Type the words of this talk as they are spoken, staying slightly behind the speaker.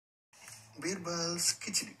Birbal's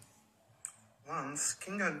khichdi. Once,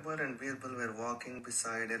 King Akbar and Birbal were walking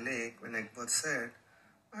beside a lake when Akbar said,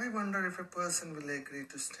 I wonder if a person will agree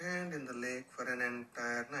to stand in the lake for an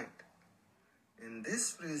entire night. In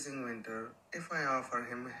this freezing winter, if I offer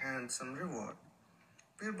him a handsome reward.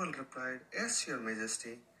 Birbal replied, Yes, Your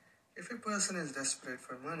Majesty. If a person is desperate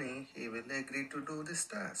for money, he will agree to do this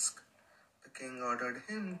task. The king ordered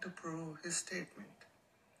him to prove his statement.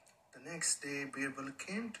 The next day, Birbal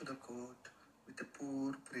came to the court with a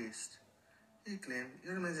poor priest. He claimed,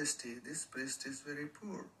 Your Majesty, this priest is very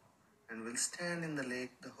poor and will stand in the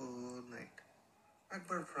lake the whole night.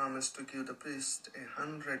 Akbar promised to give the priest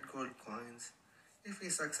 100 gold coins if he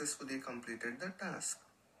successfully completed the task.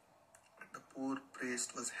 The poor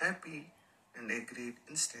priest was happy and agreed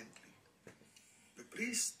instantly. The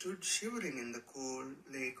priest stood shivering in the cold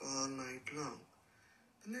lake all night long.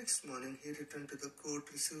 The next morning he returned to the court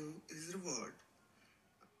to receive his reward.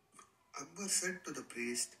 Akbar said to the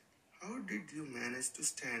priest, How did you manage to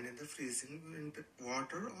stand in the freezing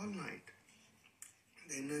water all night?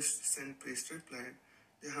 The innocent priest replied,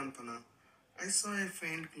 Jahanpana, I saw a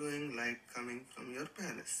faint glowing light coming from your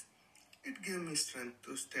palace. It gave me strength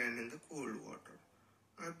to stand in the cold water.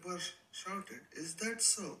 Akbar shouted, Is that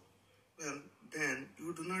so? Well, then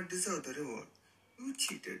you do not deserve the reward. You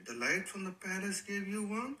cheated. The light from the palace gave you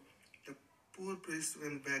warmth. The poor priest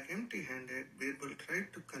went back empty-handed. Birbal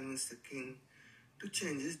tried to convince the king to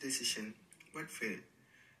change his decision, but failed.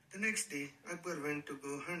 The next day, Akbar went to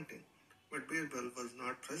go hunting, but Birbal was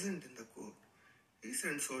not present in the court. He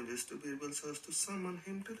sent soldiers to Birbal's house to summon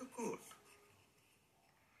him to the court.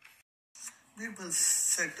 Birbal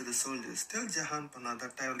said to the soldiers, Tell Jahanpana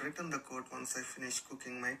that I will return the court once I finish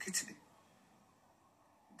cooking my khichdi.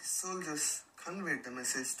 The soldiers conveyed the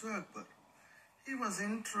message to Akbar. He was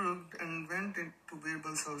intrigued and went into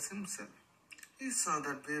Birbal's house himself. He saw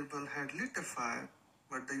that Birbal had lit a fire,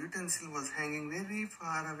 but the utensil was hanging very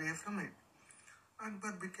far away from it.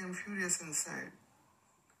 Akbar became furious and said,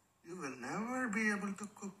 You will never be able to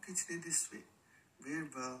cook khichdi this way.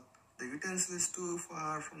 Birbal, the utensil is too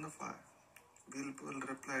far from the fire. Birbal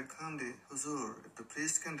replied calmly, Huzur, if the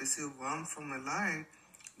priest can receive warmth from a light,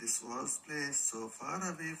 this was placed so far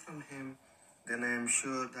away from him, then I am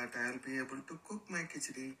sure that I will be able to cook my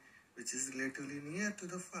khichdi, which is relatively near to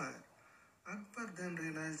the fire. Akbar then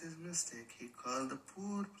realized his mistake. He called the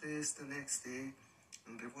poor priest the next day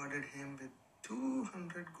and rewarded him with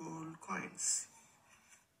 200 gold coins.